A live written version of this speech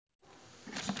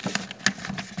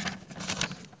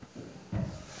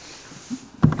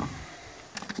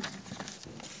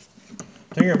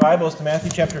Turn your Bibles to Matthew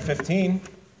chapter 15.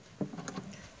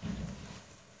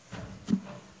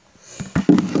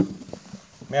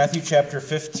 Matthew chapter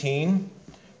 15.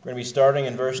 We're going to be starting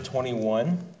in verse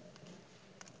 21.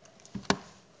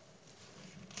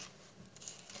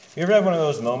 You ever have one of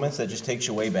those moments that just takes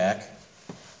you way back?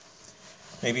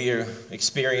 Maybe you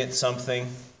experience something,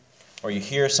 or you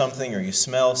hear something, or you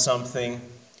smell something,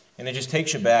 and it just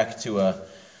takes you back to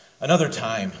another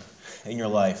time in your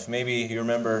life. Maybe you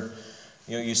remember,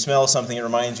 you smell something, it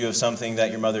reminds you of something that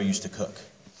your mother used to cook.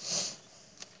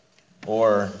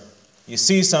 Or you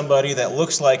see somebody that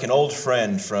looks like an old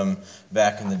friend from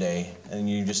back in the day, and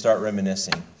you just start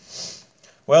reminiscing.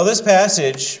 Well, this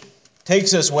passage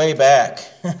takes us way back,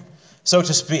 so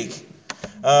to speak.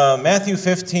 Matthew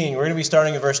 15, we're going to be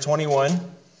starting at verse 21.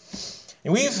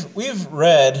 And we've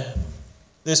read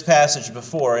this passage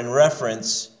before in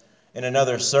reference in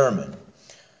another sermon.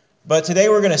 But today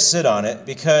we're going to sit on it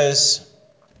because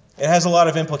it has a lot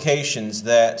of implications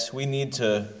that we need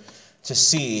to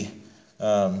see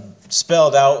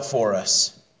spelled out for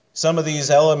us. Some of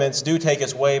these elements do take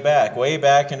us way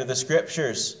back into the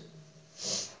Scriptures.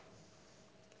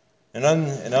 In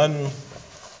an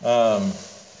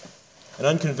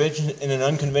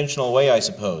unconventional way, I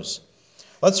suppose.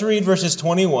 Let's read verses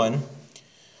 21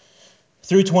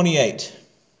 through 28.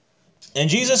 And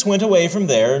Jesus went away from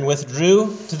there and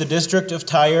withdrew to the district of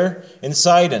Tyre and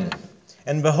Sidon.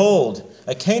 And behold,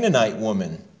 a Canaanite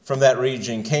woman from that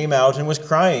region came out and was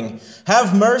crying,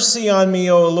 "Have mercy on me,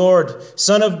 O Lord,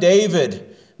 Son of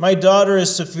David. My daughter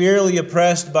is severely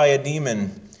oppressed by a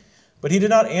demon." But he did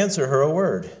not answer her a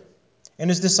word. And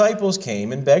his disciples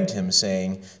came and begged him,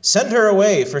 saying, "Send her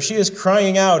away, for she is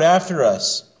crying out after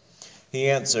us." He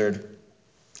answered,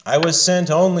 "I was sent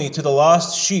only to the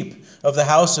lost sheep of the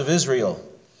house of Israel."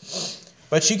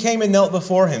 But she came and knelt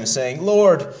before him, saying,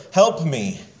 "Lord, help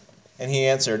me." And he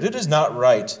answered, "It is not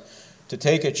right to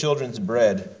take a children's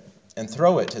bread and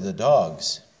throw it to the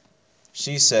dogs."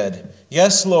 She said,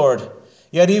 "Yes, Lord,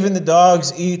 yet even the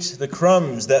dogs eat the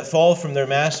crumbs that fall from their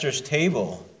master's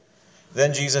table."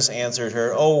 Then Jesus answered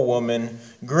her, "O woman,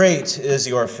 great is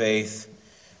your faith.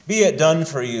 Be it done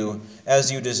for you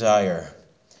as you desire."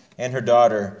 And her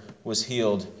daughter was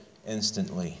healed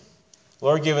instantly.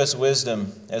 Lord, give us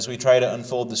wisdom as we try to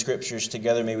unfold the Scriptures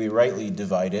together. May we rightly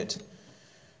divide it.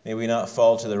 May we not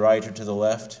fall to the right or to the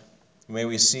left. May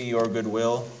we see your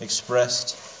goodwill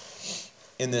expressed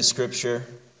in this Scripture.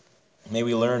 May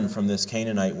we learn from this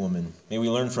Canaanite woman. May we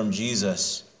learn from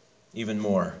Jesus even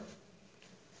more.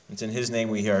 It's in His name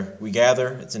we gather.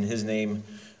 It's in His name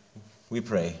we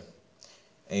pray.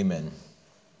 Amen.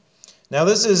 Now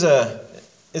this is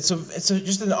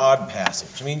just an odd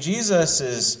passage. I mean, Jesus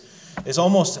is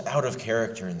almost out of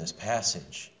character in this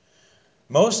passage.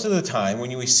 Most of the time,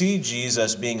 when we see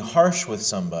Jesus being harsh with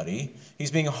somebody,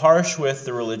 he's being harsh with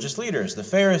the religious leaders, the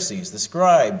Pharisees, the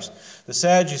scribes, the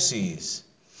Sadducees.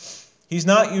 He's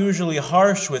not usually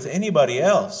harsh with anybody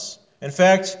else. In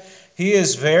fact, he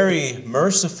is very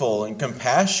merciful and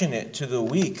compassionate to the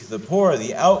weak, the poor,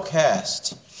 the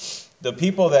outcast, the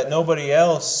people that nobody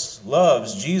else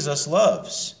loves. Jesus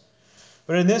loves.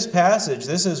 But in this passage,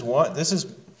 this is,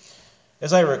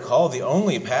 as I recall, the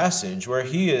only passage where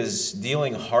he is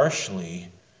dealing harshly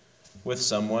with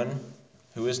someone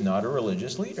who is not a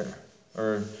religious leader,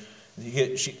 or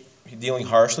dealing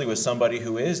harshly with somebody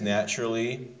who is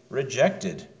naturally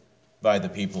rejected by the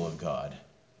people of God.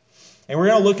 And we're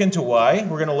going to look into why.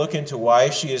 We're going to look into why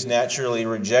she is naturally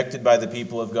rejected by the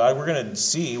people of God. We're going to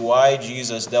see why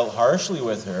Jesus dealt harshly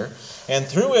with her. And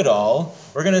through it all,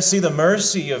 we're going to see the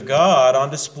mercy of God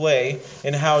on display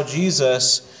in how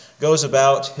Jesus goes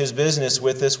about his business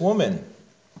with this woman.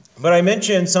 But I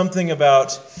mentioned something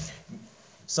about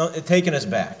taking us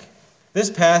back.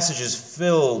 This passage is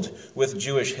filled with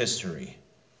Jewish history,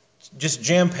 just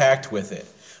jam-packed with it.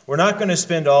 We're not going to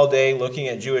spend all day looking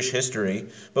at Jewish history,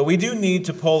 but we do need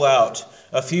to pull out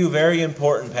a few very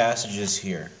important passages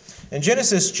here. In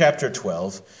Genesis chapter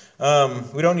 12,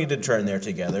 we don't need to turn there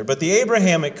together, but the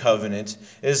Abrahamic covenant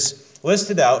is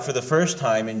listed out for the first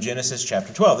time in Genesis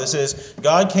chapter 12. This is,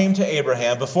 God came to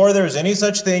Abraham before there was any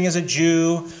such thing as a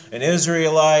Jew, an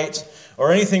Israelite,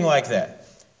 or anything like that.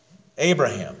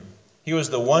 Abraham, he was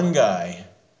the one guy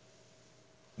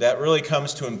that really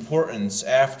comes to importance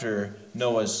after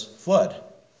Noah's flood.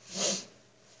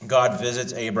 God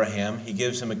visits Abraham. He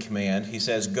gives him a command. He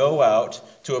says, "Go out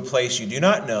to a place you do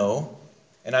not know,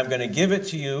 and I'm going to give it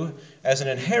to you as an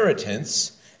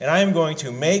inheritance, and I am going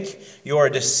to make your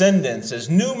descendants as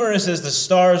numerous as the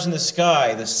stars in the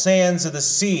sky, the sands of the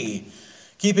sea."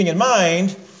 Keeping in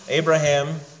mind,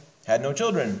 Abraham had no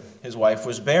children. His wife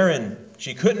was barren.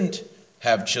 She couldn't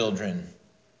have children.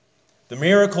 The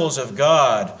miracles of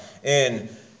God in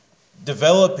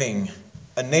developing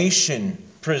a nation,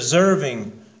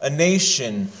 preserving a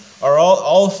nation, are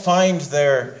all find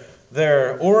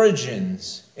their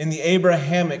origins in the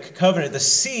Abrahamic covenant, the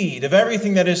seed of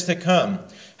everything that is to come.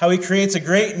 How he creates a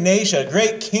great nation, a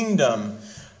great kingdom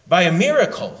by a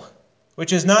miracle,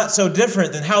 which is not so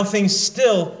different than how things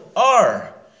still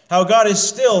are. How God is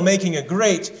still making a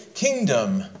great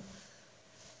kingdom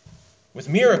with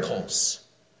miracles.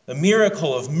 The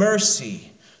miracle of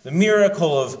mercy, the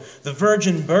miracle of the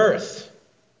virgin birth,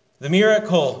 the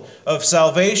miracle of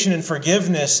salvation and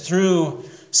forgiveness through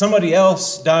somebody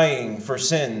else dying for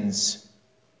sins,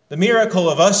 the miracle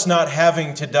of us not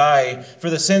having to die for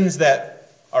the sins that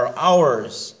are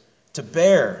ours to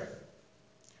bear.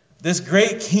 This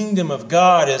great kingdom of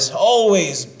God has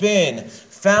always been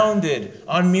founded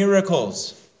on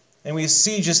miracles. And we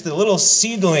see just the little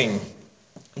seedling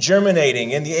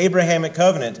germinating in the Abrahamic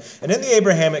covenant. And in the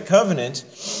Abrahamic covenant,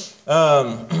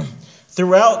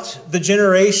 throughout the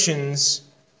generations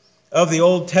of the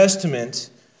Old Testament,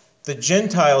 the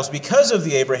Gentiles, because of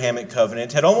the Abrahamic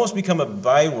covenant, had almost become a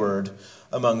byword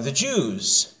among the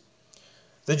Jews.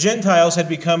 The Gentiles had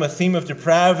become a theme of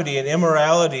depravity and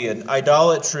immorality and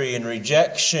idolatry and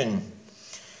rejection.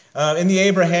 In the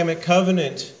Abrahamic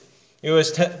covenant, it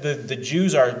was the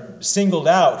Jews are singled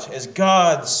out as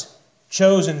God's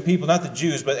chosen people, not the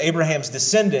Jews, but Abraham's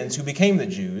descendants who became the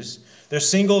Jews. They're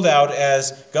singled out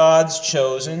as God's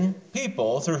chosen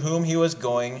people through whom he was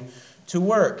going to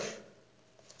work.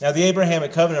 Now, the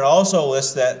Abrahamic covenant also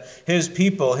lists that his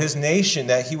people, his nation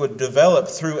that he would develop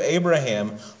through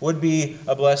Abraham, would be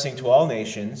a blessing to all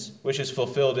nations, which is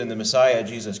fulfilled in the Messiah,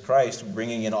 Jesus Christ,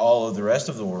 bringing in all of the rest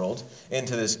of the world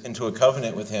into a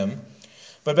covenant with him.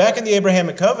 But back in the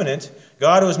Abrahamic covenant,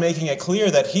 God was making it clear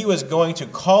that he was going to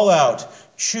call out,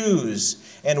 choose,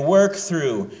 and work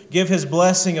through, give his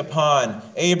blessing upon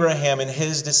Abraham and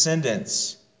his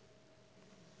descendants.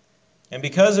 And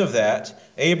because of that,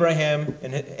 Abraham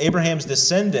and Abraham's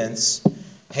descendants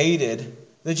hated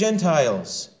the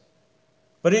Gentiles.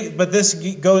 But this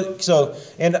goes so,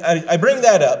 and I bring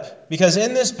that up because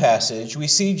in this passage we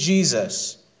see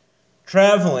Jesus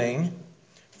traveling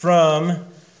from,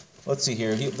 let's see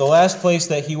here, the last place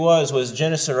that he was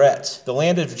Gennesaret, the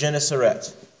land of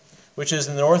Gennesaret, which is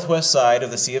the northwest side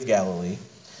of the Sea of Galilee.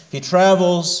 He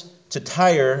travels to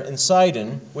Tyre and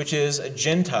Sidon, which is a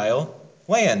Gentile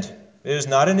land. It is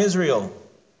not in Israel.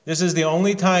 This is the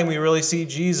only time we really see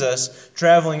Jesus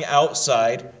traveling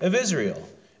outside of Israel.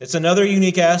 It's another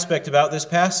unique aspect about this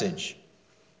passage.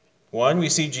 One, we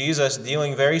see Jesus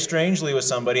dealing very strangely with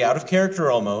somebody, out of character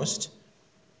almost.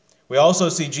 We also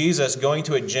see Jesus going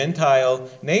to a Gentile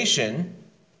nation,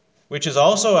 which is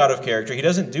also out of character. He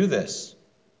doesn't do this.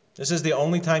 This is the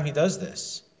only time he does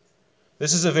this.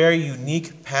 This is a very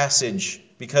unique passage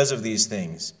because of these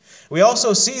things. We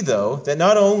also see, though, that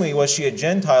not only was she a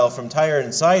Gentile from Tyre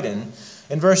and Sidon,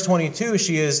 in verse 22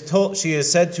 she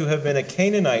is said to have been a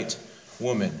Canaanite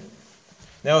woman.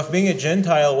 Now, if being a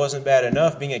Gentile wasn't bad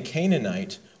enough, being a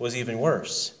Canaanite was even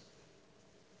worse.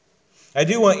 I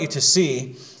do want you to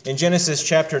see in Genesis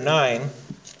chapter 9,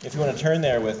 if you want to turn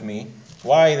there with me,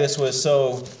 why this was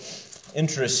so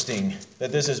interesting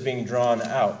that this is being drawn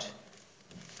out.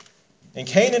 And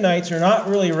Canaanites are not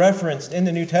really referenced in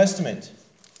the New Testament.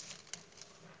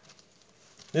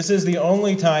 This is the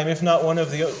only time, if not one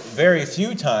of the very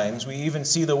few times, we even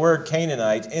see the word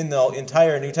Canaanite in the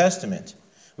entire New Testament.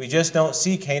 We just don't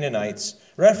see Canaanites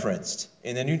referenced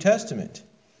in the New Testament.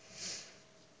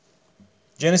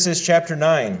 Genesis chapter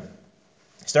 9,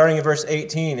 starting in verse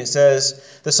 18, it says,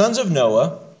 "The sons of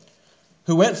Noah,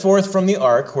 who went forth from the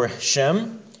ark, were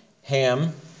Shem,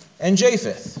 Ham, and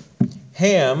Japheth.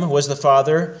 Ham was the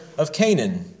father of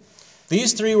Canaan.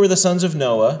 These three were the sons of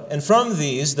Noah, and from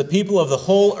these the people of the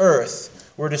whole earth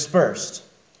were dispersed.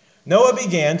 Noah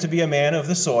began to be a man of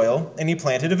the soil, and he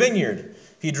planted a vineyard.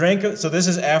 He drank." So this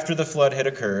is after the flood had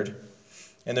occurred,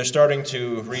 and they're starting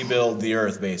to rebuild the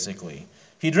earth, basically.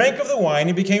 "He drank of the wine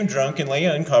and became drunk and lay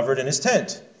uncovered in his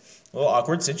tent." A little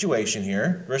awkward situation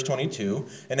here. Verse 22,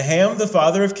 "And Ham, the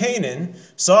father of Canaan,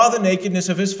 saw the nakedness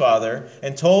of his father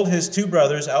and told his two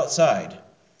brothers outside.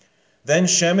 Then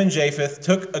Shem and Japheth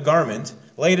took a garment,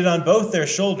 laid it on both their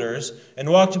shoulders, and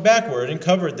walked backward and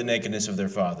covered the nakedness of their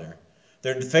father.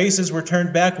 Their faces were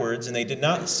turned backwards, and they did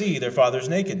not see their father's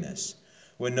nakedness.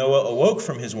 When Noah awoke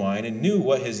from his wine and knew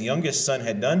what his youngest son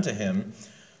had done to him,"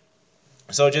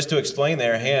 so just to explain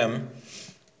there, Ham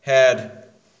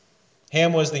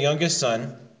was the youngest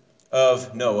son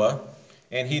of Noah,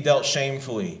 and he dealt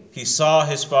shamefully. He saw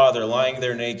his father lying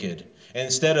there naked, and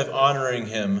instead of honoring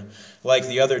him, like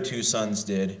the other two sons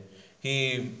did,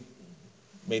 he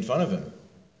made fun of him.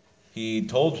 He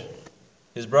told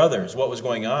his brothers what was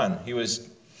going on. He was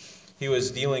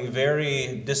dealing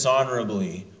very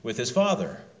dishonorably with his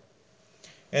father.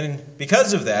 And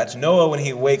because of that, Noah, when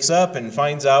he wakes up and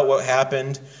finds out what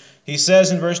happened, he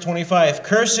says in verse 25,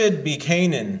 "Cursed be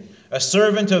Canaan, a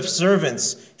servant of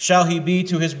servants shall he be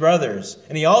to his brothers."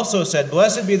 And he also said,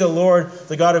 "Blessed be the Lord,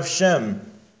 the God of Shem,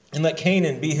 and let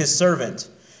Canaan be his servant.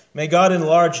 May God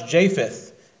enlarge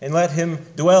Japheth, and let him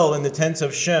dwell in the tents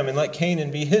of Shem, and let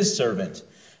Canaan be his servant."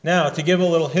 Now, to give a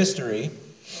little history,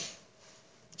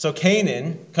 so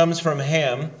Canaan comes from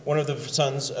Ham, one of the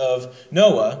sons of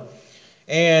Noah,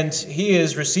 and he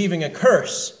is receiving a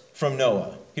curse from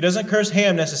Noah. He doesn't curse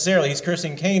Ham necessarily, he's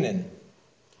cursing Canaan,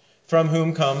 from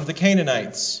whom come the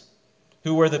Canaanites,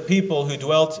 who were the people who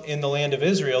dwelt in the land of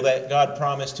Israel that God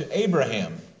promised to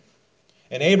Abraham.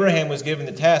 And Abraham was given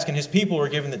the task, and his people were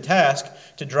given the task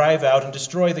to drive out and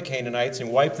destroy the Canaanites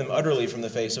and wipe them utterly from the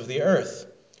face of the earth.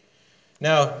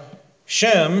 Now,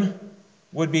 Shem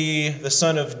would be the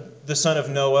son of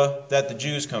Noah that the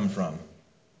Jews come from.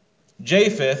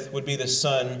 Japheth would be the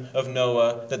son of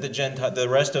Noah that the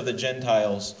rest of the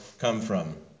Gentiles come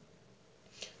from.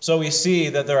 So we see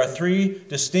that there are three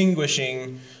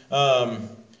distinguishing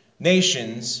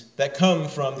nations that come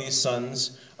from these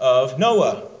sons of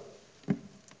Noah.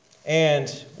 And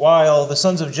while the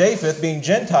sons of Japheth, being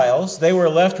Gentiles, they were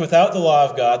left without the law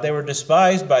of God. They were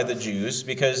despised by the Jews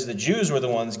because the Jews were the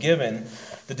ones given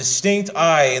the distinct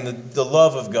eye and the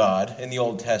love of God in the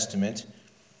Old Testament.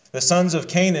 The sons of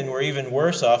Canaan were even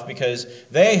worse off because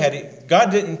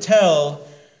God didn't tell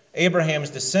Abraham's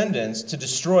descendants to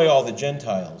destroy all the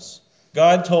Gentiles.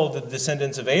 God told the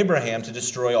descendants of Abraham to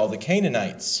destroy all the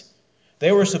Canaanites.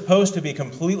 They were supposed to be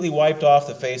completely wiped off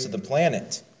the face of the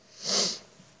planet.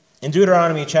 In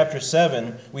Deuteronomy chapter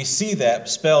 7, we see that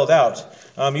spelled out.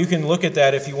 You can look at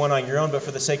that if you want on your own, but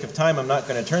for the sake of time, I'm not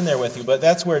going to turn there with you. But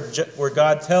that's where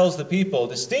God tells the people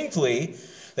distinctly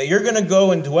that you're going to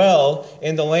go and dwell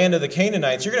in the land of the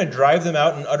Canaanites. You're going to drive them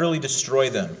out and utterly destroy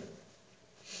them.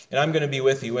 And I'm going to be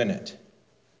with you in it.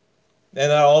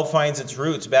 And that all finds its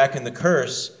roots back in the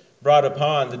curse brought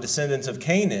upon the descendants of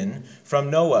Canaan from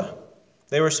Noah.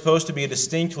 They were supposed to be a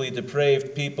distinctly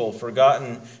depraved people,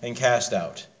 forgotten and cast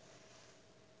out.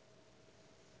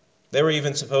 They were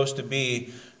even supposed to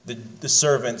be the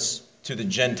servants to the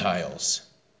Gentiles.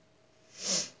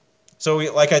 So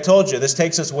like I told you, this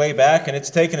takes us way back, and it's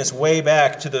taken us way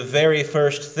back to the very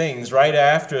first things right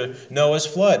after Noah's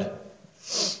flood.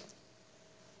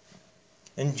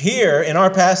 And here, in our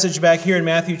passage back here in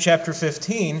Matthew chapter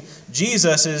 15,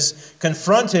 Jesus is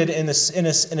confronted in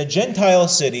a Gentile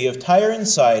city of Tyre and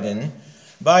Sidon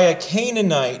by a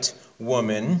Canaanite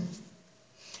woman.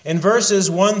 In verses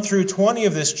 1 through 20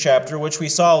 of this chapter, which we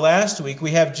saw last week,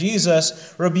 we have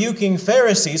Jesus rebuking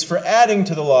Pharisees for adding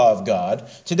to the law of God.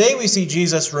 Today we see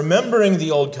Jesus remembering the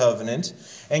Old Covenant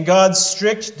and God's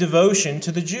strict devotion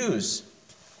to the Jews.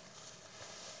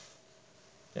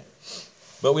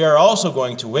 But we are also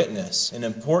going to witness an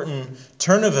important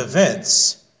turn of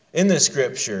events in the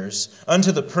Scriptures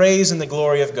unto the praise and the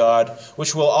glory of God,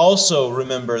 which will also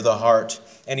remember the heart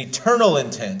and eternal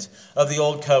intent of the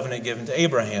Old Covenant given to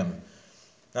Abraham.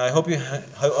 Now, I hope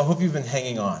you've been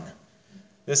hanging on.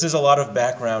 This is a lot of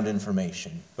background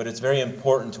information, but it's very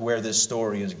important to where this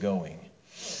story is going.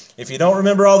 If you don't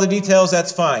remember all the details,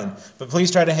 that's fine, but please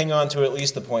try to hang on to at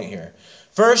least the point here.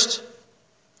 First,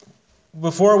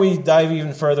 before we dive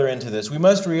even further into this, we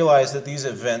must realize that these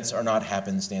events are not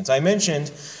happenstance. I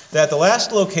mentioned that the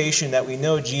last location that we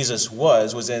know Jesus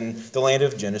was in the land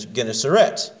of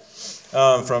Gennesaret,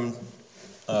 from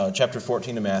chapter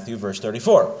 14 of Matthew, verse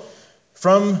 34.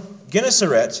 From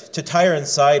Gennesaret to Tyre and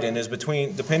Sidon is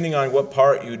between, depending on what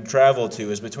part you'd travel to,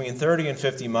 is between 30 and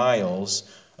 50 miles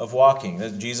of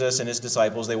walking. Jesus and his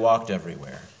disciples, they walked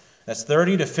everywhere. That's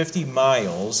 30 to 50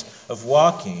 miles of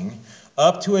walking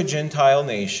up to a Gentile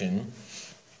nation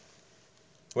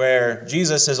where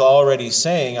Jesus is already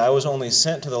saying, I was only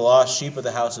sent to the lost sheep of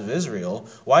the house of Israel.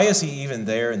 Why is he even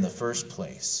there in the first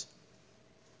place?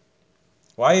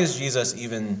 Why is Jesus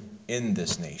even in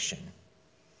this nation?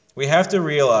 We have to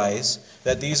realize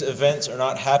that these events are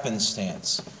not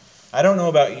happenstance. I don't know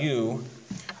about you,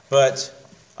 but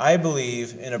I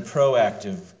believe in a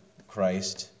proactive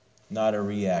Christ, not a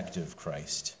reactive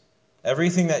Christ.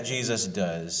 Everything that Jesus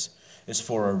does is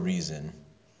for a reason.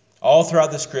 All throughout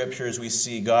the Scriptures, we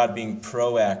see God being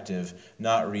proactive,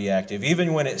 not reactive.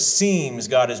 Even when it seems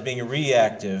God is being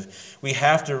reactive, we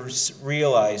have to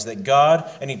realize that God,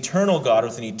 an eternal God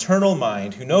with an eternal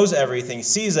mind, who knows everything,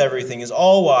 sees everything, is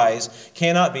all-wise,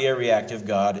 cannot be a reactive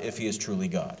God if he is truly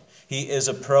God. He is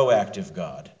a proactive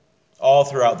God. All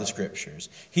throughout the Scriptures,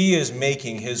 he is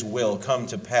making his will come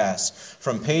to pass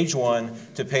from page 1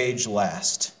 to page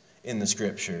last in the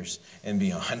Scriptures and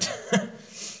beyond.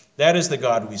 That is the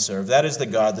God we serve. That is the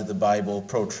God that the Bible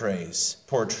portrays.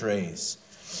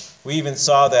 We even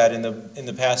saw that in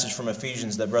the passage from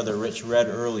Ephesians that Brother Rich read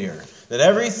earlier, that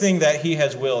everything that he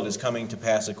has willed is coming to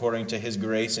pass according to his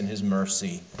grace and his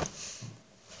mercy.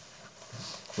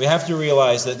 We have to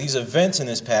realize that these events in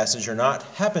this passage are not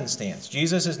happenstance.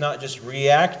 Jesus is not just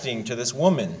reacting to this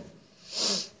woman.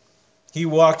 He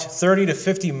walked 30 to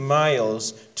 50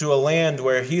 miles to a land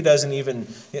where he doesn't even,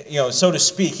 so to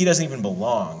speak, he doesn't even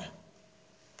belong.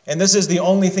 And this is the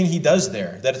only thing he does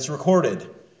there, that it's recorded.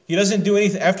 He doesn't do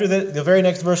anything. After the very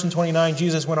next verse in 29,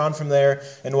 Jesus went on from there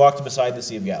and walked beside the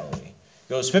Sea of Galilee.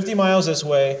 Goes 50 miles this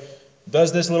way,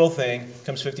 does this little thing,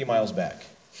 comes 50 miles back.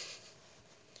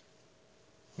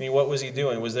 I mean, what was he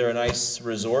doing? Was there a nice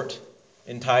resort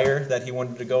in Tyre that he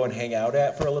wanted to go and hang out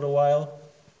at for a little while?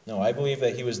 No, I believe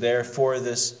that he was there for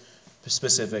this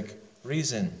specific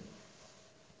reason.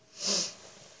 It's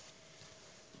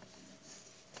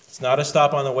not a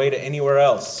stop on the way to anywhere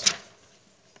else.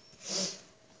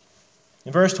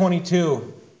 In verse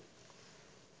 22,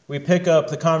 we pick up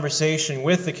the conversation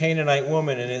with the Canaanite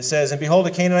woman, and it says, "And behold,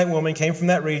 a Canaanite woman came from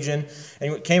that region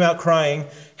and came out crying,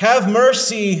 'Have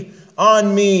mercy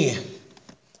on me,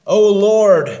 O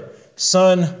Lord,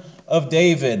 Son of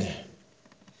David.'"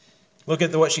 Look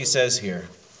at what she says here.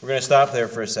 We're going to stop there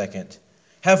for a second.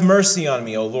 "Have mercy on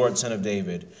me, O Lord, Son of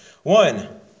David." One,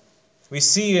 we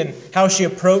see in how she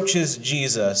approaches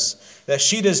Jesus that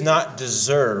she does not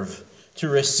deserve to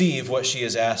receive what she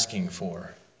is asking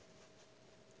for.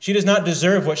 She does not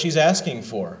deserve what she's asking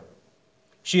for.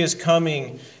 She is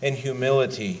coming in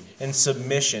humility and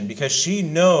submission because she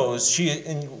knows,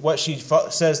 in what she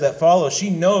says that follows, she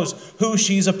knows who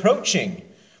she's approaching.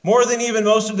 More than even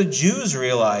most of the Jews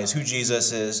realize who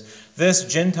Jesus is, this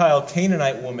Gentile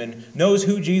Canaanite woman knows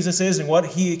who Jesus is and what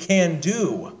he can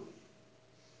do.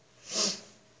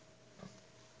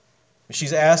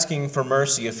 She's asking for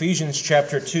mercy. Ephesians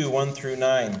chapter 2, 1 through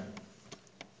 9.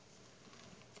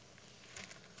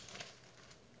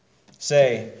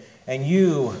 Say, "And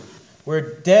you were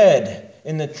dead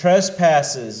in the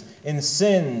trespasses and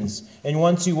sins in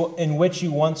which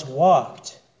you once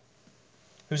walked."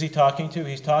 Who's he talking to?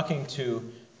 He's talking to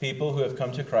people who have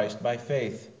come to Christ by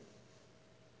faith.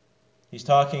 He's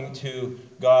talking to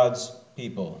God's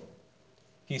people.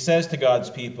 He says to God's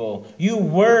people, "You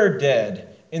were dead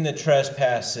in the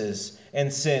trespasses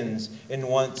and sins in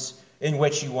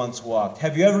which you once walked."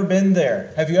 Have you ever been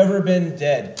there? Have you ever been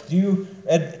dead?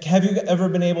 Have you ever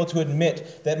been able to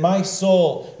admit that my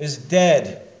soul is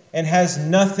dead and has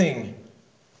nothing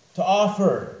to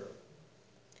offer?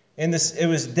 It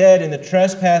was dead in the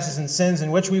trespasses and sins in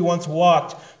which we once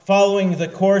walked, following the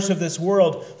course of this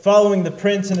world, following the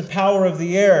prince and the power of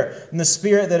the air, and the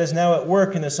spirit that is now at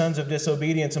work in the sons of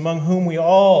disobedience, among whom we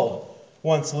all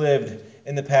once lived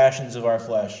in the passions of our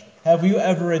flesh. Have you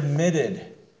ever admitted?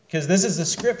 Because this is the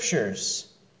Scriptures.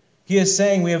 He is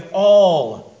saying we have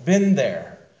all been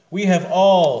there. We have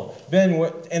all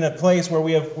been in a place where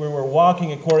we're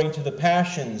walking according to the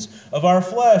passions of our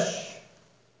flesh.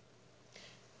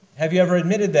 Have you ever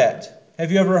admitted that?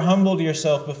 Have you ever humbled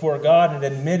yourself before God and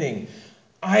admitting,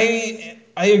 I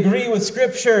agree with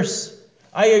Scriptures.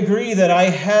 I agree that I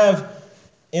have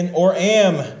or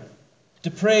am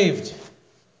depraved.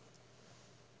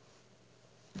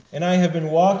 And I have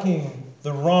been walking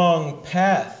the wrong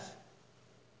path.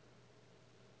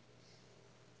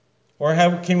 Or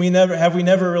have we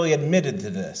never really admitted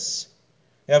to this?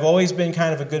 I've always been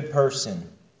kind of a good person.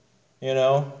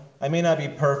 I may not be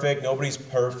perfect, nobody's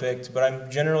perfect, but I'm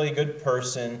generally a good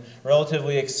person,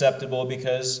 relatively acceptable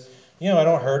because, I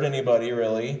don't hurt anybody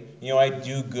really. I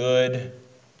do good,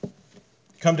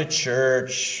 come to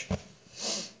church,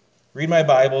 read my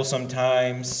Bible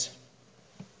sometimes.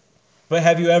 But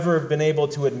have you ever been able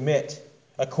to admit,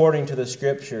 according to the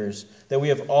Scriptures, that we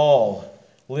have all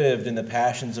lived in the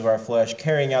passions of our flesh,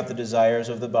 carrying out the desires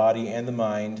of the body and the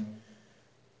mind,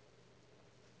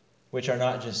 which are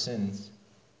not just sins?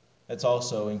 That's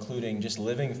also including just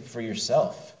living for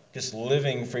yourself, just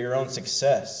living for your own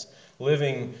success,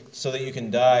 living so that you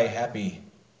can die happy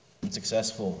and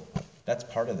successful. That's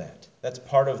part of that. That's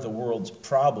part of the world's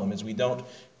problem, is we don't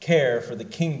care for the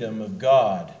kingdom of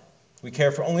God. We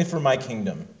care only for my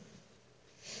kingdom.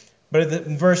 But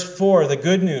in verse 4, the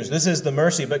good news, this is the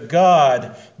mercy. But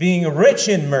God, being rich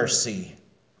in mercy,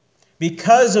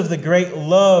 because of the great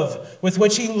love with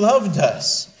which he loved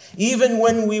us, even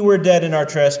when we were dead in our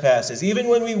trespasses, even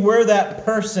when we were that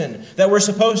person that we're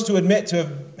supposed to admit to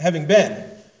having been,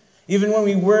 even when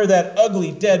we were that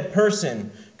ugly, dead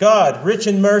person, God, rich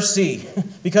in mercy,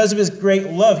 because of his great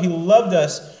love, he loved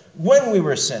us when we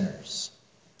were sinners,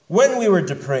 when we were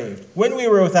depraved, when we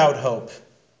were without hope.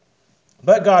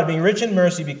 But God, being rich in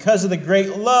mercy, because of the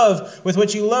great love with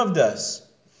which he loved us,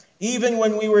 even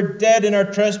when we were dead in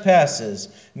our trespasses,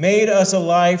 made us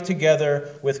alive together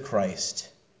with Christ.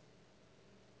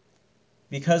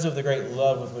 Because of the great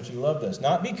love with which he loved us.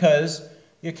 Not because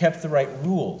you kept the right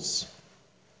rules.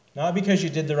 Not because you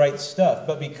did the right stuff.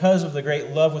 But because of the great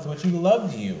love with which he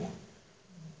loved you.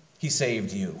 He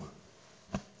saved you.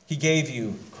 He gave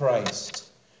you Christ.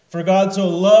 For God so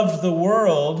loved the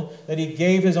world that he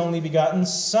gave his only begotten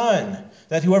Son,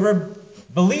 that whoever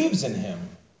believes in him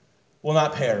will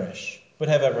not perish, but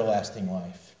have everlasting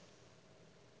life.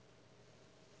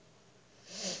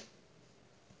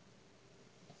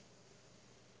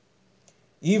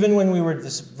 Even when we were,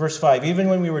 verse 5, even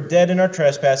when we were dead in our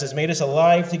trespasses, made us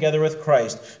alive together with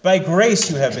Christ. By grace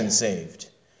you have been saved,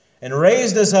 and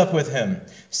raised us up with him,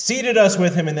 seated us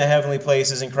with him in the heavenly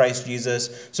places in Christ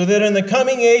Jesus, so that in the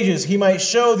coming ages he might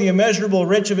show the immeasurable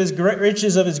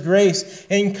riches of his grace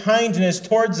and kindness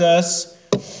towards us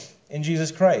in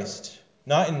Jesus Christ.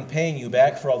 Not in paying you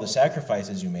back for all the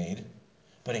sacrifices you made,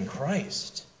 but in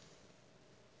Christ.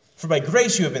 For by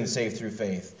grace you have been saved through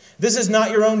faith. This is not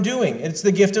your own doing. It's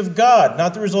the gift of God,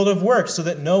 not the result of works, so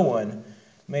that no one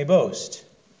may boast.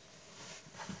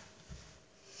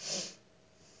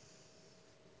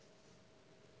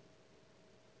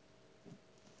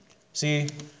 See,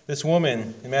 this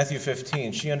woman in Matthew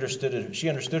 15, she understood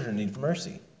her need for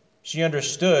mercy. She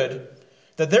understood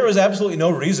that there was absolutely no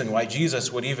reason why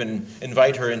Jesus would even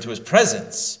invite her into his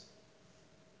presence.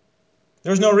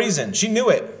 There was no reason. She knew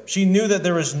it. She knew that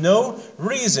there was no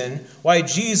reason why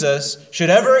Jesus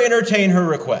should ever entertain her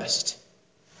request.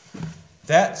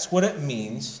 That's what it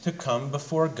means to come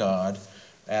before God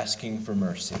asking for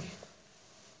mercy.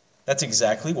 That's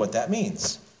exactly what that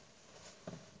means.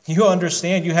 You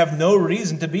understand you have no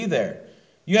reason to be there.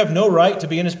 You have no right to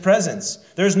be in his presence.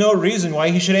 There's no reason why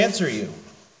he should answer you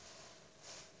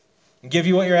and give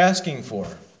you what you're asking for.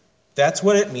 That's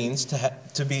what it means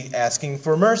to be asking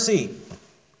for mercy.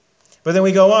 But then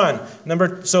we go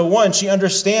on. So 1, she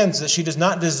understands that she does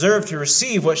not deserve to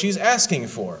receive what she's asking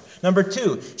for. Number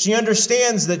 2, she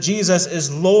understands that Jesus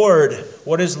is Lord.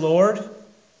 What is Lord?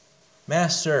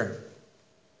 Master.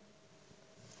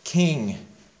 King.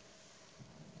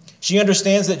 She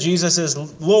understands that Jesus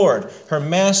is Lord, her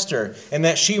master, and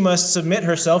that she must submit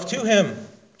herself to him.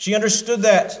 She understood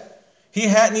that. He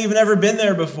hadn't even ever been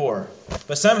there before.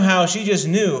 But somehow she just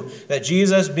knew that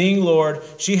Jesus, being Lord,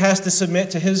 she has to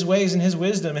submit to his ways and his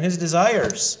wisdom and his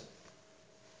desires.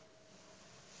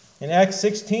 In Acts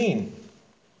 16,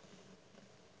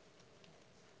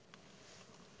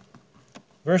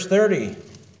 verse 30,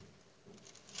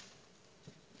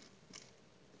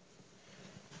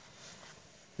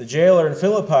 the jailer in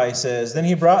Philippi says, Then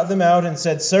he brought them out and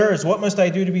said, Sirs, what must I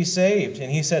do to be saved?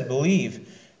 And he said, Believe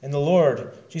in the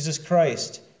Lord Jesus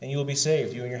Christ, and you will be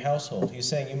saved, you and your household. He's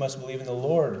saying you must believe in the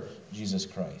Lord Jesus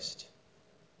Christ.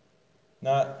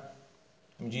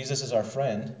 Jesus is our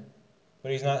friend,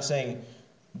 but he's not saying,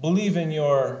 believe in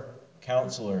your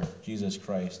counselor, Jesus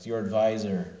Christ, your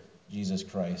advisor, Jesus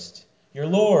Christ, your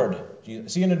Lord.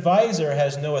 See, an advisor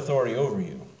has no authority over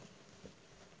you.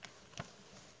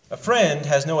 A friend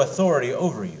has no authority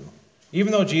over you.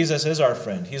 Even though Jesus is our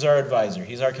friend, he's our advisor,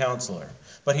 he's our counselor.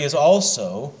 But he is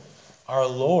also our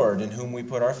Lord in whom we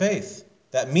put our faith.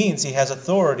 That means he has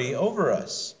authority over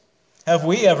us. Have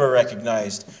we ever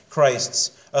recognized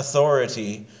Christ's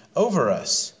authority over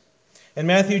us? In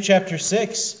Matthew chapter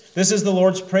 6, this is the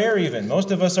Lord's Prayer even. Most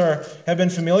of us have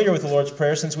been familiar with the Lord's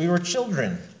Prayer since we were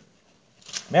children.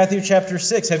 Matthew chapter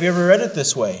 6, have you ever read it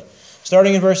this way?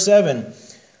 Starting in verse 7.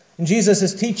 And Jesus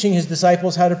is teaching his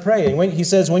disciples how to pray. And he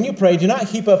says, When you pray, do not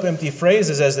heap up empty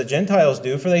phrases as the Gentiles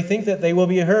do, for they think that they will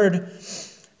be heard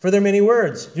for their many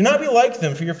words. Do not be like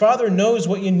them, for your Father knows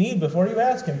what you need before you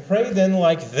ask him. Pray then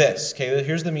like this. Okay,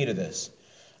 here's the meat of this.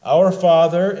 Our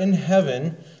Father in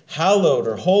heaven, hallowed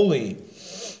or holy,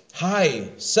 high,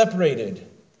 separated,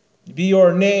 be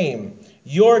your name.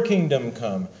 Your kingdom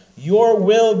come. Your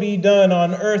will be done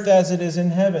on earth as it is in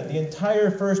heaven. The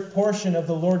entire first portion of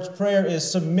the Lord's Prayer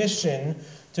is submission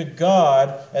to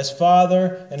God as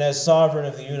Father and as sovereign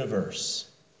of the universe.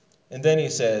 And then he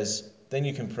says, then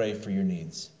you can pray for your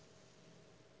needs.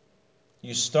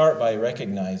 you start by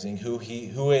recognizing who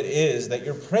it is that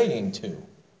you're praying to.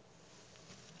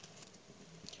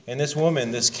 And this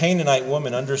woman, this Canaanite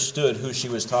woman, understood who she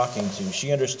was talking to.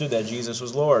 She understood that Jesus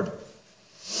was Lord.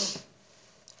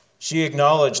 She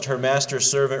acknowledged her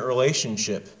master-servant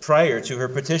relationship prior to her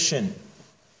petition.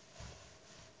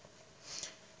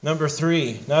 Number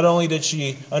 3, not only did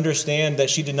she understand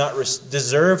that she did not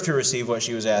deserve to receive what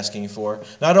she was asking for,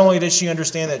 not only did she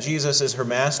understand that Jesus is her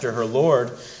master, her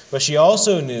Lord, but she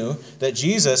also knew that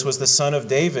Jesus was the son of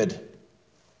David,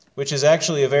 which is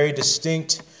actually a very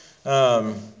distinct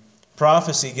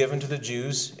prophecy given to the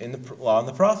Jews in the law and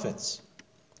the prophets.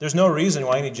 There's no reason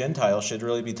why any Gentile should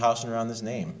really be tossing around this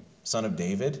name, son of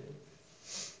David.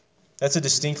 That's a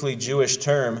distinctly Jewish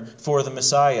term for the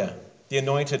Messiah, the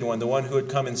anointed one, the one who would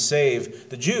come and save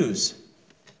the Jews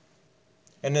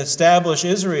and establish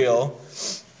Israel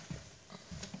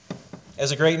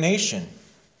as a great nation,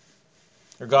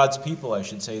 or God's people, I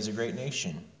should say, as a great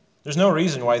nation. There's no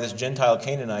reason why this Gentile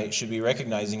Canaanite should be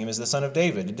recognizing him as the son of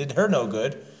David. It did her no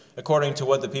good, according to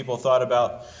what the people thought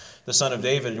about the son of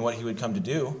David and what he would come to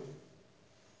do,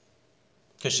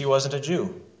 because she wasn't a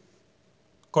Jew.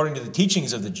 According to the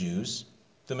teachings of the Jews,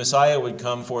 the Messiah would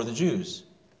come for the Jews.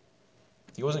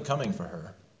 He wasn't coming for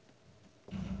her,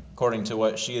 according to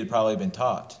what she had probably been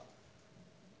taught.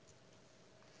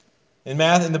 In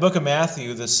the book of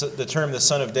Matthew, the term the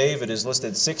son of David is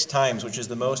listed 6 times, which is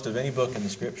the most of any book in the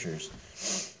Scriptures.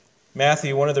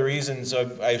 Matthew, one of the reasons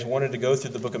I wanted to go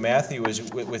through the book of Matthew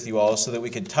with you all so that we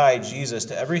could tie Jesus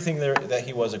to everything that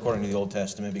he was according to the Old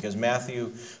Testament, because Matthew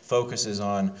focuses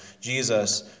on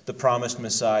Jesus, the promised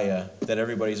Messiah that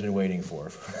everybody's been waiting for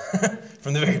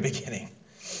from the very beginning.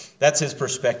 That's his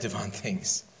perspective on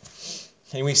things.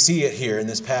 And we see it here in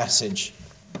this passage.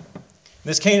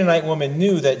 This Canaanite woman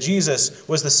knew that Jesus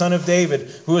was the son of David,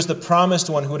 who was the promised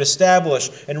one who would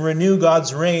establish and renew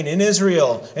God's reign in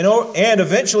Israel and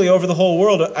eventually over the whole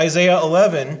world. Isaiah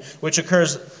 11, which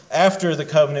occurs after the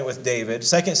covenant with David.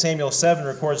 2 Samuel 7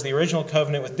 records the original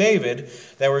covenant with David,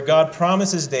 that where God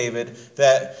promises David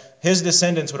that his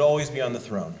descendants would always be on the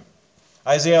throne.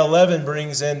 Isaiah 11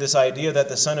 brings in this idea that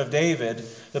the son of David,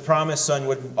 the promised son,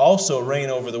 would also reign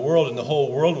over the world and the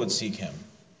whole world would seek him.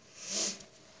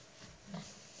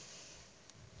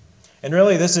 And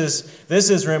really, this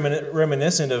is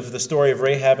reminiscent of the story of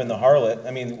Rahab and the harlot.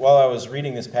 I mean, while I was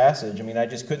reading this passage, I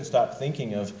just couldn't stop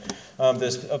thinking of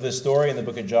this story in the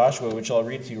book of Joshua, which I'll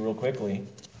read to you real quickly.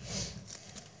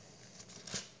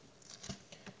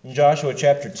 In Joshua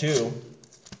chapter 2,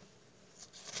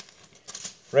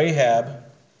 Rahab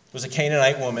was a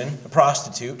Canaanite woman, a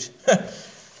prostitute.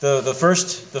 The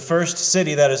first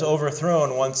city that is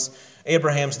overthrown once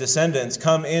Abraham's descendants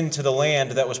come into the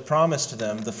land that was promised to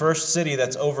them. The first city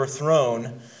that's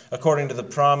overthrown, according to the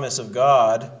promise of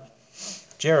God,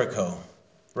 Jericho,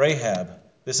 Rahab.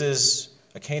 This is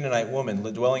a Canaanite woman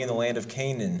dwelling in the land of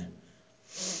Canaan.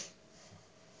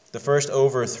 The first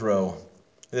overthrow,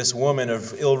 this woman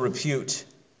of ill repute.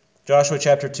 Joshua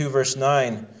chapter 2, verse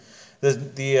 9.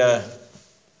 The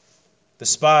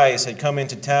spies had come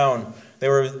into town.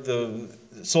 The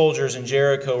soldiers in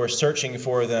Jericho were searching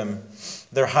for them.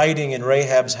 They're hiding in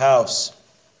Rahab's house.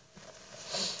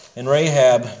 And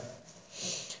Rahab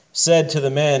said to the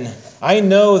men, "I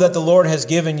know that the Lord has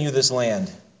given you this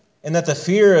land, and that the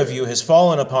fear of you has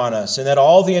fallen upon us, and that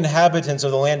all the inhabitants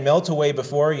of the land melt away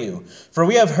before you. For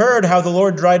we have heard how the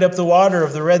Lord dried up the water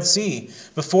of the Red Sea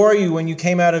before you when you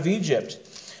came out of Egypt,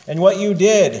 and what you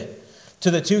did to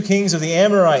the 2 kings of the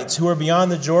Amorites who were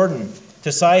beyond the Jordan,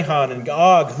 to Sihon and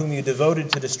Og, whom you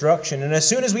devoted to destruction. And as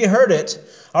soon as we heard it,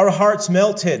 our hearts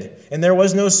melted, and there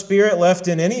was no spirit left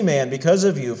in any man because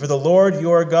of you. For the Lord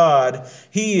your God,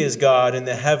 he is God in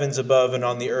the heavens above and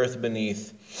on the earth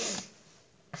beneath."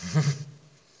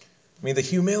 The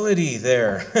humility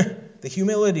there. The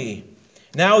humility.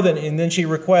 Now then, and then she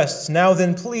requests, "Now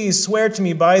then, please swear to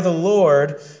me by the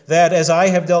Lord that as I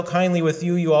have dealt kindly with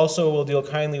you, you also will deal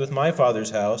kindly with my father's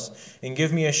house, and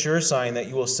give me a sure sign that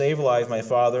you will save alive my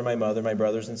father, my mother, my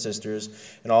brothers and sisters,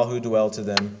 and all who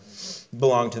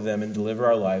belong to them, and deliver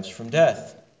our lives from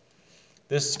death."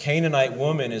 This Canaanite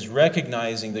woman is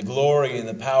recognizing the glory and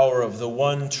the power of the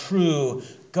one true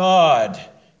God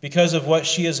because of what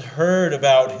she has heard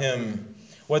about him,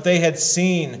 what they had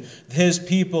seen his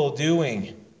people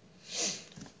doing.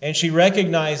 And she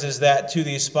recognizes that to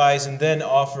these spies and then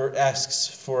asks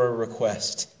for a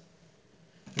request.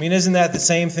 Isn't that the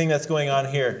same thing that's going on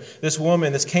here? This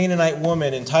woman, this Canaanite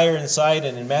woman in Tyre and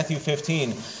Sidon in Matthew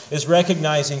 15 is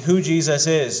recognizing who Jesus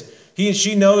is.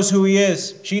 She knows who he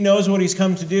is. She knows what he's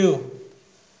come to do.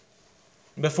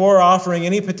 Before offering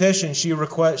any petition, she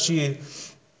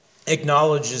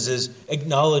acknowledges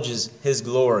his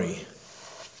glory.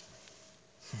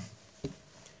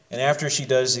 And after she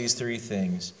does these three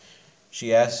things,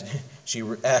 she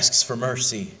asks for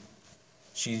mercy.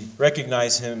 She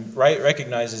recognizes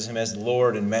him as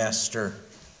Lord and Master.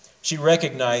 She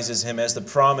recognizes him as the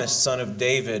promised Son of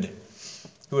David,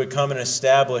 who would come and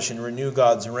establish and renew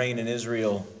God's reign in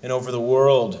Israel and over the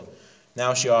world.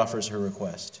 Now she offers her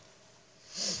request.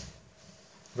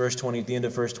 Verse 20, at the end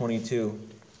of verse 22.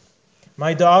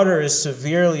 My daughter is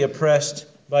severely oppressed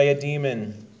by a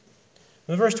demon.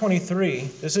 In verse 23,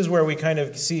 this is where we kind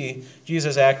of see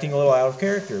Jesus acting a little out of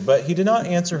character. But he did not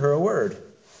answer her a word.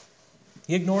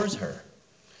 He ignores her.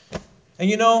 And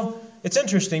you know, it's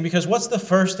interesting because what's the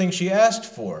first thing she asked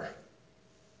for?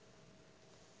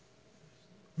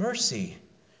 Mercy.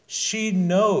 She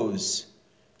knows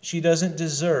she doesn't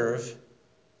deserve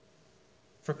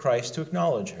for Christ to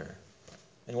acknowledge her.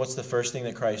 And what's the first thing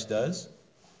that Christ does?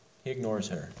 He ignores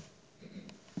her.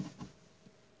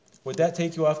 Would that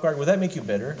take you off guard? Would that make you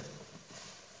bitter?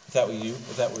 If that were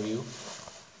you?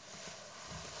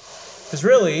 Because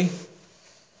really,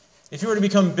 if you were to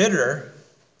become bitter,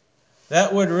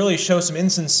 that would really show some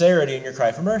insincerity in your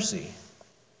cry for mercy.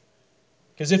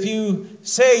 Because if you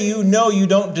say you know you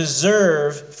don't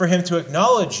deserve for him to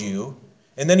acknowledge you,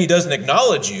 and then he doesn't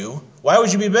acknowledge you, why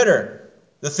would you be bitter?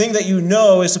 The thing that you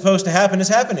know is supposed to happen is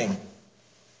happening.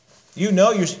 You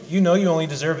know you only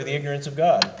deserve the ignorance of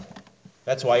God.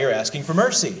 That's why you're asking for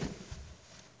mercy.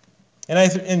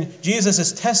 And Jesus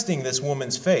is testing this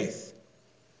woman's faith.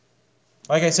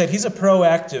 Like I said, he's a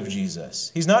proactive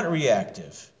Jesus. He's not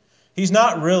reactive. He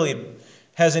doesn't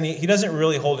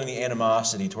really hold any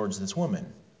animosity towards this woman.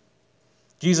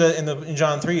 Jesus, in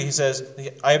John 3, he says,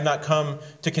 I have not come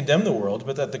to condemn the world,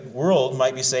 but that the world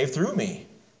might be saved through me.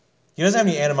 He doesn't have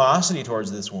any animosity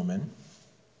towards this woman.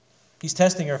 He's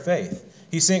testing her faith.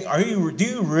 He's saying, do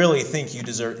you really think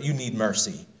you need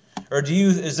mercy? Or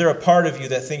is there a part of you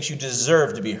that thinks you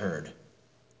deserve to be heard?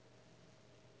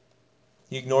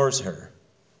 He ignores her.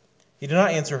 He did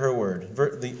not answer her word.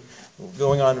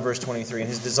 Going on to verse 23, and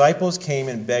his disciples came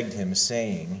and begged him,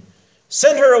 saying,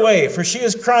 send her away, for she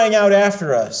is crying out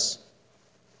after us.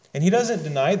 And he doesn't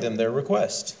deny them their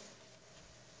request.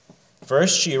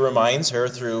 First, she reminds her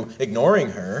through ignoring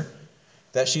her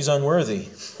that she's unworthy,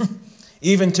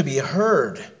 even to be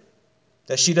heard,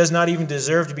 that she does not even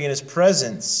deserve to be in his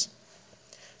presence.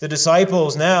 The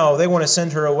disciples now, they want to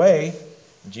send her away.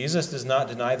 Jesus does not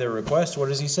deny their request. What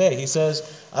does he say? He says,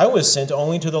 I was sent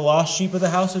only to the lost sheep of the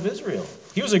house of Israel.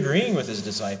 He was agreeing with his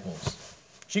disciples.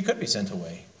 She could be sent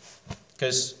away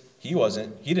because he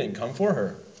didn't come for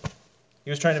her.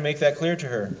 He was trying to make that clear to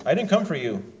her. I didn't come for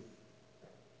you.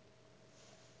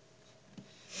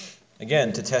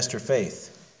 Again, to test her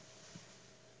faith.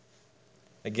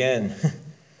 Again,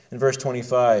 in verse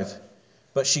 25,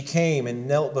 but she came and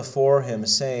knelt before him,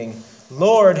 saying,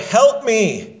 Lord, help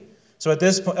me. So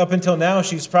up until now,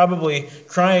 she's probably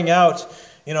crying out,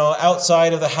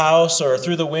 outside of the house or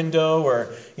through the window, or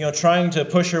trying to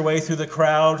push her way through the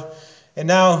crowd. And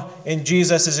now,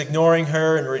 Jesus is ignoring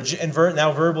her and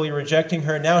now verbally rejecting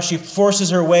her. Now she forces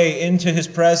her way into his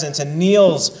presence and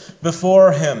kneels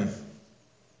before him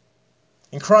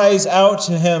and cries out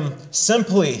to him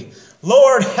simply,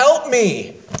 Lord, help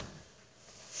me.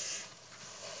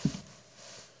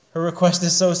 Her request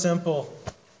is so simple.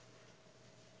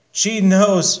 She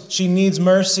knows she needs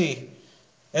mercy.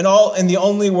 And the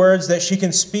only words that she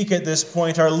can speak at this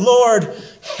point are, Lord,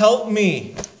 help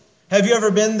me. Have you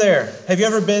ever been there? Have you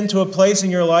ever been to a place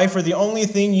in your life where the only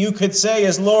thing you could say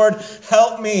is, Lord,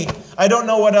 help me. I don't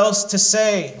know what else to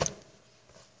say.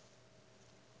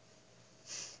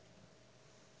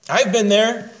 I've been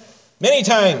there many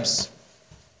times.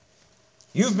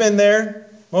 You've been there,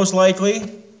 most likely.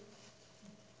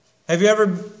 Have you ever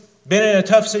been in a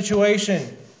tough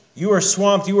situation? You were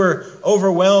swamped. You were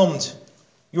overwhelmed.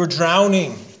 You were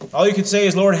drowning. All you could say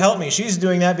is, Lord, help me. She's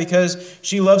doing that because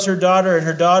she loves her daughter, and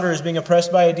her daughter is being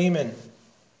oppressed by a demon.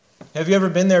 Have you ever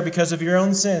been there because of your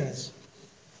own sins?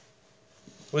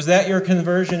 Was that your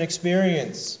conversion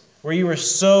experience, where you were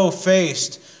so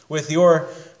faced with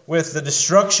the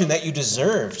destruction that you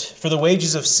deserved? For the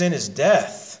wages of sin is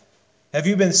death. Have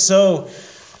you been so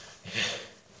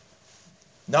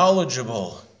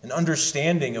knowledgeable and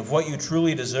understanding of what you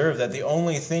truly deserve that the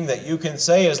only thing that you can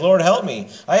say is, Lord, help me?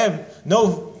 I have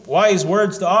no wise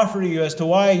words to offer to you as to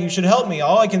why you should help me.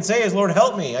 All I can say is, Lord,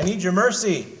 help me. I need your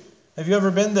mercy. Have you ever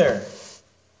been there?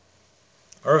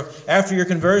 Or after your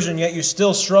conversion, yet you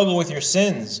still struggle with your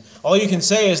sins. All you can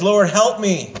say is, Lord, help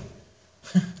me.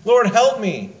 Lord, help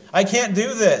me. I can't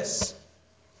do this.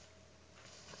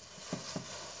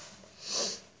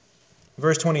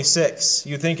 Verse 26,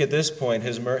 you'd think at this point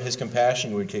his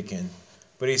compassion would kick in.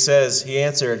 But he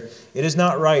answered, "It is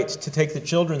not right to take the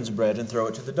children's bread and throw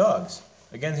it to the dogs."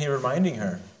 Again, he's reminding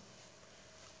her,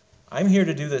 I'm here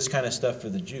to do this kind of stuff for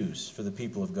the Jews, for the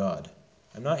people of God.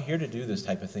 I'm not here to do this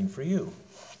type of thing for you.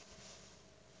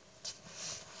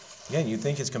 Again, you'd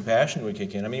think his compassion would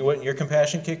kick in. I mean, wouldn't your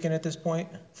compassion kick in at this point?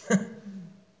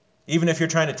 Even if you're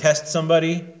trying to test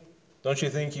somebody, don't you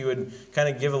think you would kind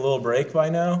of give a little break by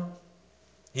now?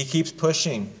 He keeps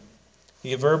pushing.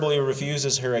 He verbally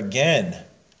refuses her again.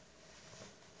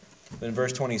 Then in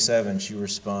verse 27, she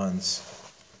responds.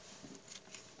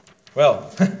 Well,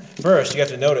 first, you have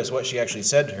to notice what she actually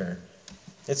said to her.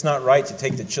 It's not right to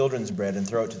take the children's bread and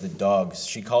throw it to the dogs.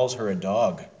 She calls her a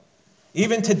dog.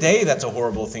 Even today, that's a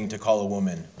horrible thing to call a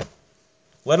woman.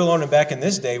 Let alone back in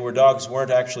this day where dogs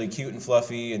weren't actually cute and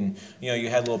fluffy and, you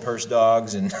had little purse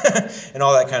dogs and, and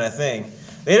all that kind of thing.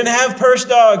 They didn't have purse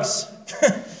dogs.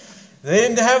 They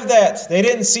didn't have that. They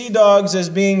didn't see dogs as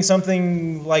being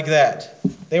something like that.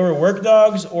 They were work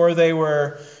dogs, or they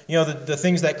were, the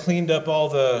things that cleaned up all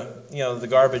the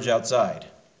garbage outside.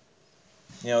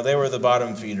 They were the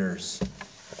bottom feeders.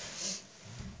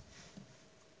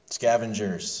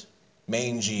 Scavengers.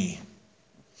 Mangy.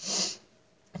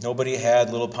 Nobody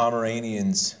had little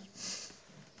Pomeranians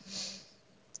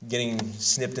getting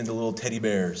snipped into little teddy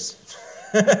bears.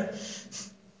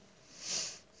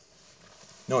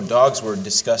 No, dogs were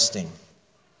disgusting.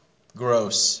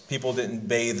 Gross. People didn't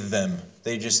bathe them.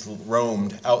 They just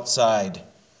roamed outside.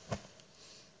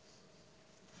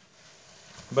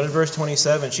 But in verse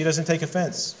 27, she doesn't take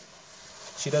offense.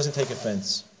 She doesn't take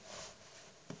offense.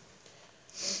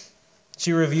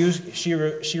 She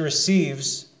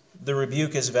receives the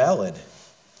rebuke as valid.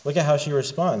 Look at how she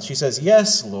responds. She says,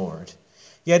 "Yes, Lord.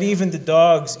 Yet even the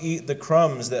dogs eat the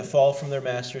crumbs that fall from their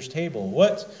master's table."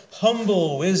 What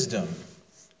humble wisdom.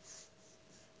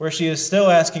 Where she is still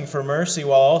asking for mercy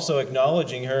while also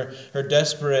acknowledging her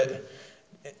desperate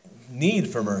need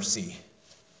for mercy.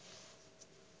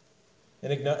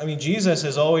 And Jesus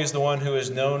is always the one who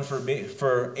is known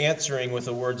for answering with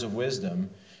the words of wisdom.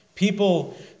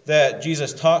 People that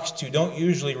Jesus talks to don't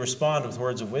usually respond with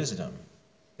words of wisdom.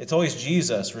 It's always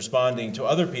Jesus responding to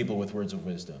other people with words of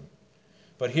wisdom.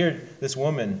 But here, this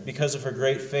woman, because of her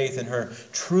great faith and her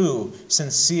true,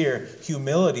 sincere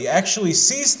humility, actually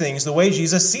sees things the way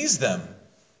Jesus sees them.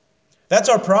 That's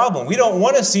our problem. We don't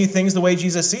want to see things the way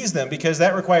Jesus sees them because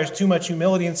that requires too much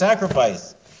humility and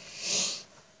sacrifice.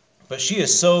 But she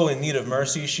is so in need of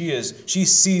mercy. She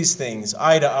sees things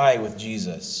eye to eye with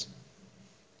Jesus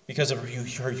because of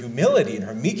her humility and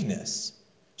her meekness.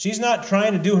 She's not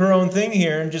trying to do her own thing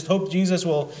here and just hope Jesus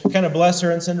will kind of bless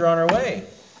her and send her on her way.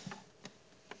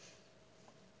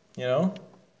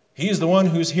 He's the one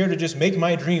who's here to just make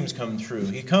my dreams come true.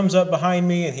 He comes up behind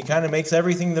me and he kind of makes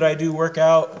everything that I do work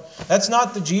out. That's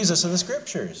not the Jesus of the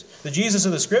Scriptures. The Jesus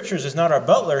of the Scriptures is not our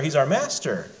butler, he's our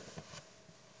master.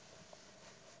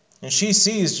 And she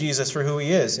sees Jesus for who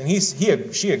he is. And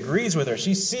she agrees with her.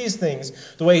 She sees things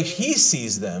the way he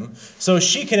sees them, so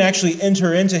she can actually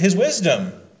enter into his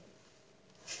wisdom.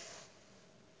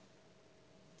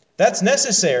 That's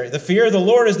necessary. The fear of the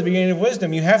Lord is the beginning of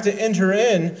wisdom. You have to enter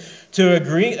in to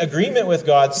agreement with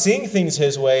God, seeing things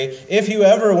his way, if you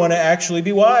ever want to actually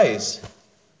be wise.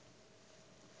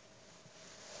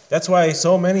 That's why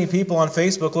so many people on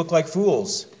Facebook look like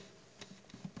fools.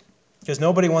 Because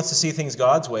nobody wants to see things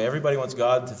God's way. Everybody wants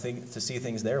God to see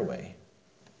things their way.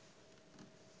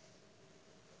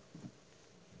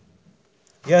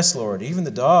 Yes, Lord, even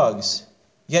the dogs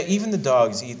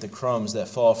eat the crumbs that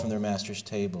fall from their master's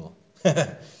table.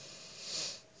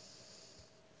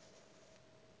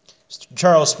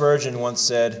 Charles Spurgeon once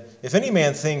said, "If any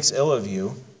man thinks ill of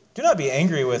you, do not be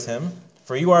angry with him,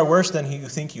 for you are worse than he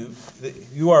thinks you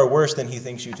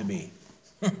to be."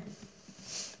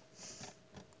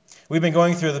 We've been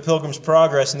going through the Pilgrim's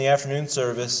Progress in the afternoon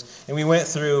service, and we went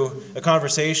through a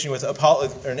conversation with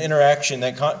an interaction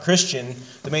that Christian,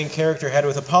 the main character, had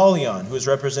with Apollyon, who is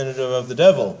representative of the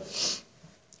devil.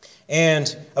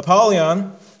 And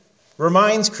Apollyon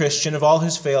reminds Christian of all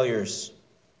his failures,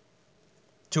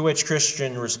 to which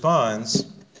Christian responds,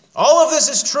 "All of this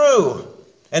is true,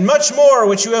 and much more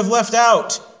which you have left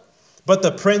out. But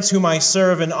the Prince whom I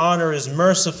serve and honor is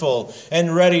merciful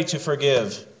and ready to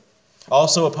forgive."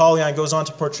 Also, Apollyon goes on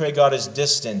to portray God as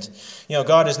distant.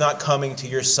 God is not coming to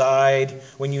your side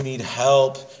when you need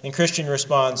help. And Christian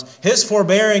responds, "His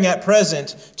forbearing at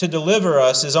present to deliver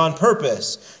us is on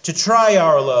purpose, to try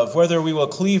our love, whether we will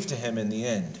cleave to him in the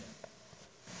end."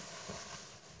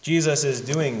 Jesus is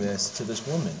doing this to this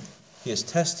woman. He is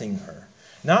testing her.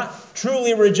 Not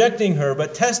truly rejecting her,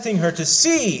 but testing her to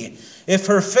see if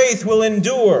her faith will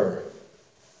endure,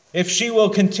 if she will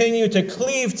continue to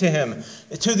cleave to him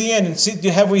to the end. And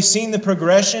have we seen the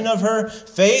progression of her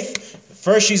faith?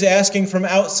 First she's asking from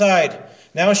outside.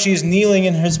 Now she's kneeling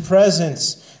in his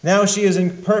presence. Now she is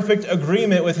in perfect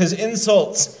agreement with his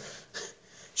insults.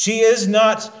 She is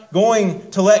not going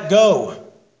to let go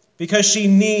because she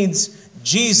needs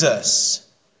Jesus.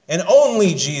 And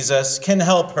only Jesus can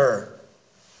help her.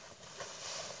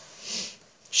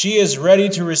 She is ready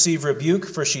to receive rebuke,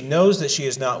 for she knows that she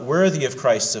is not worthy of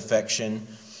Christ's affection.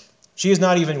 She is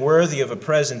not even worthy of a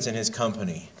presence in his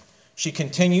company. She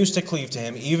continues to cleave to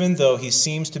him, even though he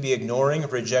seems to be ignoring,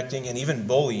 rejecting, and even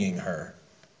bullying her.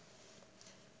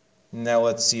 Now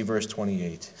let's see verse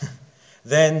 28.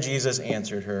 Then Jesus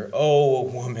answered her, "O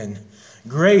woman,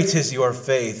 great is your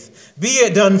faith. Be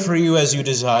it done for you as you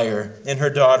desire." And her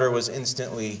daughter was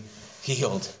instantly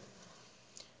healed.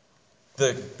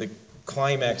 The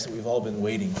climax that we've all been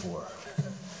waiting for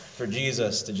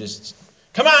Jesus to just,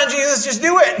 come on, Jesus, just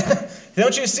do it.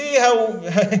 Don't you see how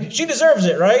she deserves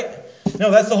it, right?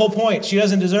 No, that's the whole point. She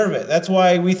doesn't deserve it. That's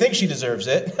why we think she deserves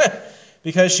it,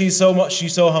 because she's so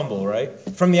humble, right?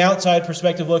 From the outside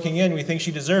perspective looking in, we think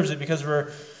she deserves it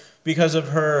because of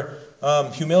her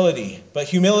humility. But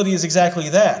humility is exactly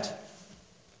that,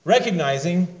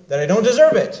 recognizing that I don't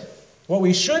deserve it. What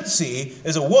we should see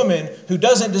is a woman who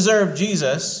doesn't deserve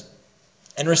Jesus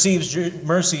and receives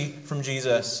mercy from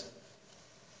Jesus.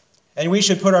 And we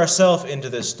should put ourselves into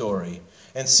this story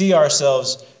and see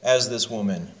ourselves as this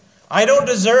woman. I don't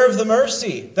deserve the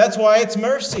mercy. That's why it's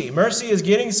mercy. Mercy is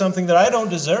getting something that I don't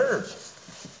deserve.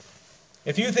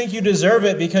 If you think you deserve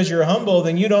it because you're humble,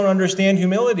 then you don't understand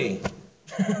humility.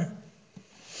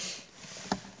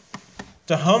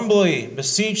 To humbly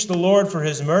beseech the Lord for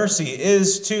his mercy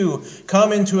is to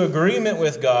come into agreement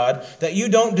with God that you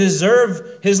don't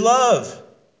deserve his love.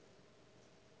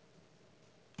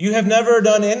 You have never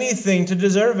done anything to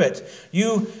deserve it.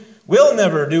 You will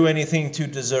never do anything to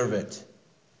deserve it.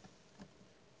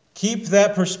 Keep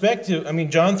that perspective. I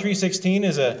mean, John 3:16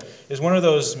 is one of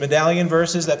those medallion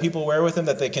verses that people wear with them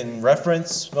that they can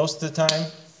reference most of the time.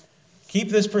 Keep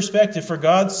this perspective. For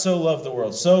God so loved the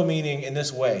world. So meaning in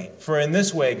this way. For in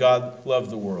this way God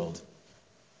loved the world.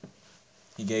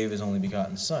 He gave his only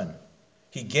begotten Son.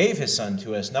 He gave his Son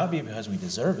to us not because we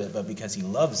deserve it, but because he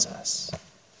loves us.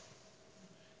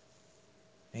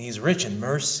 And he's rich in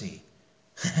mercy.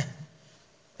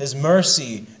 His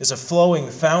mercy is a flowing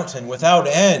fountain without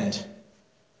end.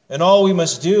 And all we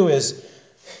must do is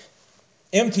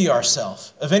empty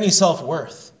ourselves of any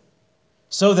self-worth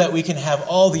so that we can have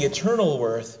all the eternal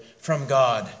worth from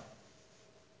God.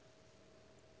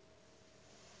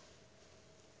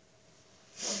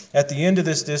 At the end of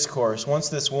this discourse, once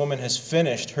this woman has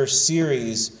finished her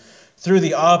series through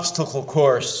the obstacle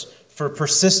course for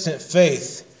persistent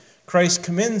faith, Christ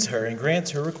commends her and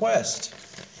grants her request.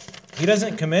 He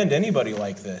doesn't commend anybody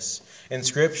like this in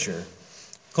Scripture.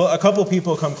 A couple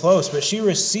people come close, but she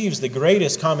receives the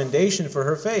greatest commendation for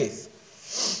her faith.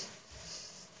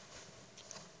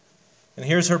 And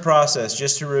here's her process,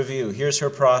 just to review. Here's her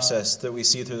process that we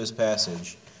see through this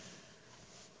passage.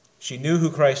 She knew who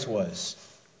Christ was.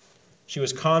 She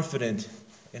was confident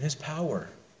in his power.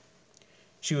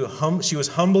 She was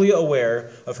humbly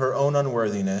aware of her own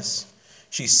unworthiness.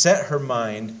 She set her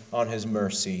mind on his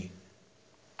mercy.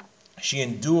 She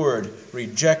endured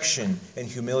rejection and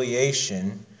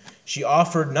humiliation. She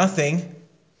offered nothing.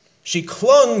 She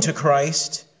clung to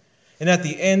Christ. And at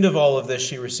the end of all of this,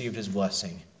 she received his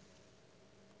blessing.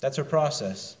 That's her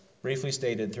process, briefly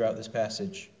stated throughout this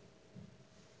passage.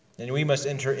 And we must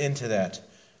enter into that.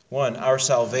 1, our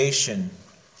salvation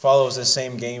follows the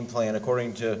same game plan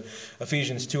according to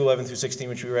Ephesians 2:11 through 16,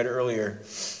 which we read earlier.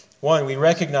 1, we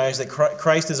recognize that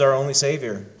Christ is our only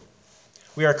Savior.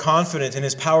 We are confident in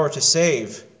his power to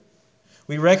save.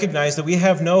 We recognize that we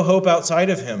have no hope outside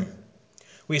of him.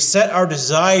 We set our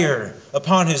desire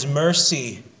upon his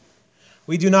mercy.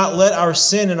 We do not let our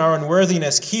sin and our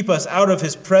unworthiness keep us out of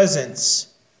his presence.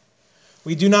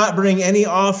 We do not bring any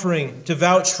offering to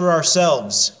vouch for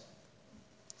ourselves.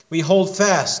 We hold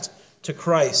fast to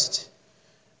Christ,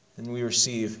 and we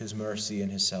receive his mercy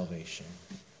and his salvation.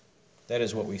 That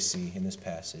is what we see in this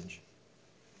passage.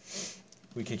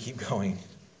 We could keep going.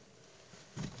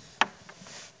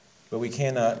 But we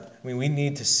cannot, we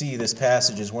need to see this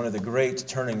passage as one of the great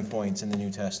turning points in the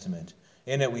New Testament.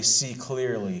 In it we see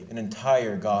clearly an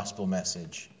entire gospel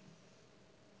message.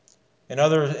 In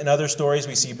other stories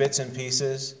we see bits and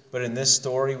pieces, but in this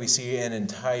story we see an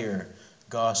entire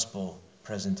gospel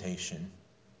presentation.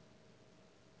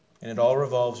 And it all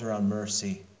revolves around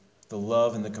mercy. the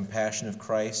love and the compassion of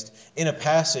Christ in a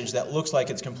passage that looks like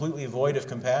it's completely void of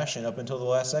compassion up until the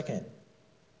last second.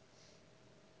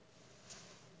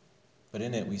 But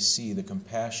in it we see the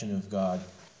compassion of God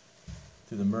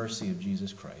through the mercy of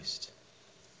Jesus Christ.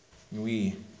 And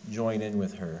we join in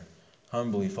with her,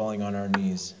 humbly falling on our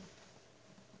knees,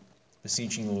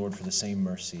 beseeching the Lord for the same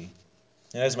mercy.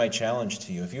 And as my challenge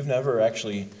to you, if you've never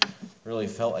actually really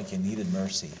felt like you needed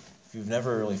mercy, if you've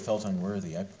never really felt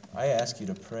unworthy, I ask you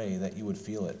to pray that you would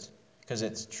feel it, because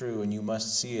it's true and you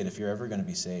must see it if you're ever going to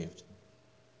be saved.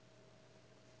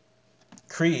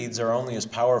 Creeds are only as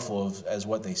powerful as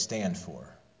what they stand for.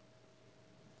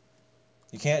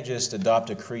 You can't just adopt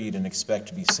a creed and expect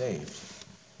to be saved.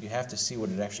 You have to see what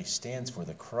it actually stands for,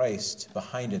 the Christ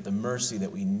behind it, the mercy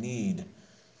that we need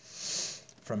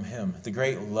from Him, the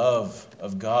great love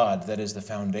of God that is the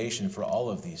foundation for all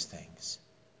of these things.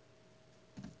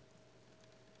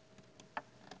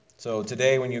 So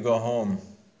today when you go home,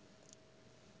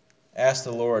 ask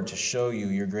the Lord to show you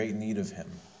your great need of Him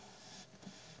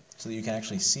so that you can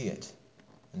actually see it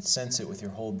and sense it with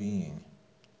your whole being.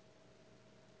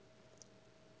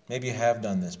 Maybe you have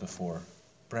done this before.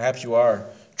 Perhaps you are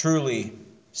truly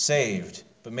saved,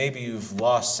 but maybe you've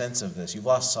lost sense of this. You've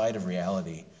lost sight of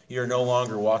reality. You're no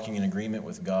longer walking in agreement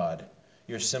with God.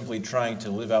 You're simply trying to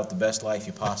live out the best life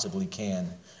you possibly can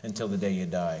until the day you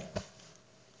die.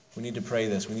 We need to pray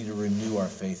this. We need to renew our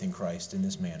faith in Christ in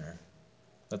this manner.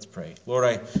 Let's pray.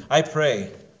 Lord, I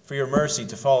pray for your mercy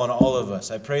to fall on all of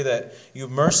us. I pray that you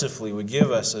mercifully would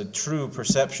give us a true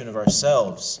perception of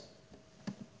ourselves,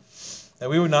 that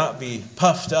we would not be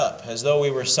puffed up as though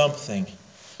we were something.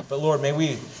 But Lord, may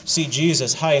we see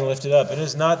Jesus high and lifted up. It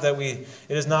is not that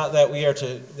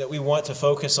we want to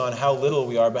focus on how little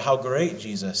we are, but how great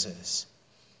Jesus is.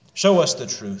 Show us the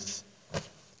truth.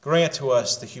 Grant to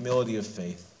us the humility of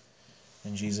faith.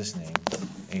 In Jesus' name,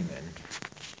 amen.